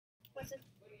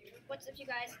What's up, you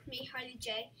guys? Me, Harley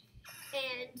J,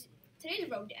 and today's a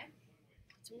road day.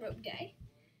 It's a road day,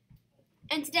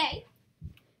 and today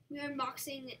we are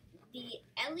unboxing the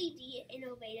LED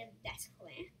innovative desk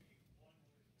lamp,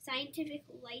 scientific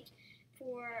light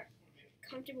for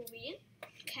comfortable reading.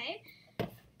 Okay,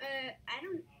 I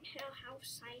don't know how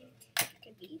scientific it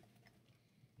can be,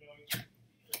 but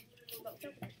let's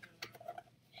open it.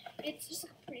 It's just a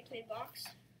pretty plain box.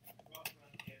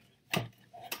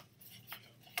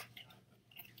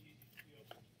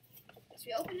 So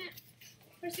we open it.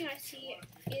 First thing I see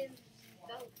is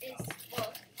stuff.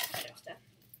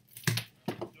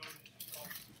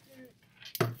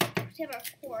 We have our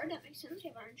cord. That makes sense. We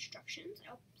have our instructions.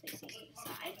 I'll place these to the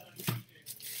side.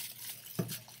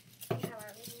 We have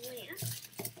our lamp.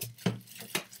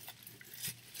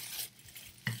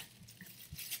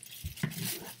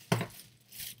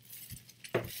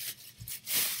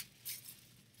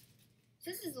 So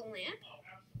this is the lamp.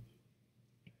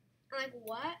 I'm like,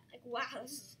 what? Like, wow,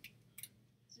 this is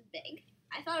big.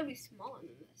 I thought it would be smaller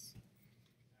than this.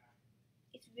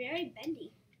 It's very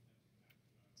bendy.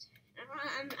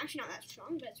 I'm actually not that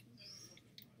strong, but it's,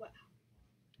 wow.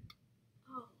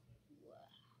 Oh, wow.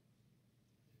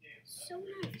 So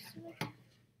nice.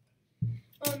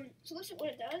 So let's look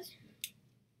what it does.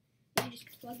 You just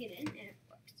plug it in and it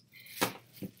works.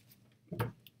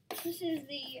 This is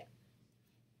the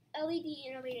LED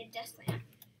innovative desk lamp.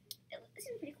 This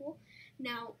is pretty cool.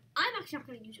 Now, I'm actually not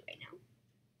going to use it right now,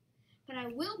 but I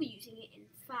will be using it in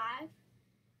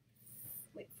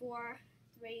 4,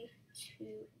 3,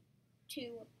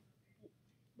 2,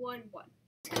 1, 1.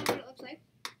 This is kind of what it looks like.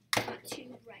 Not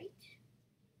too bright,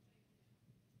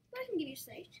 but I can give you a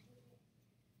sight.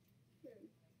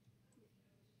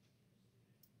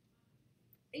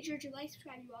 Make sure to like,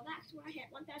 subscribe, do all that. So when I hit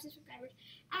 1,000 subscribers,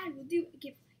 I will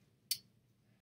give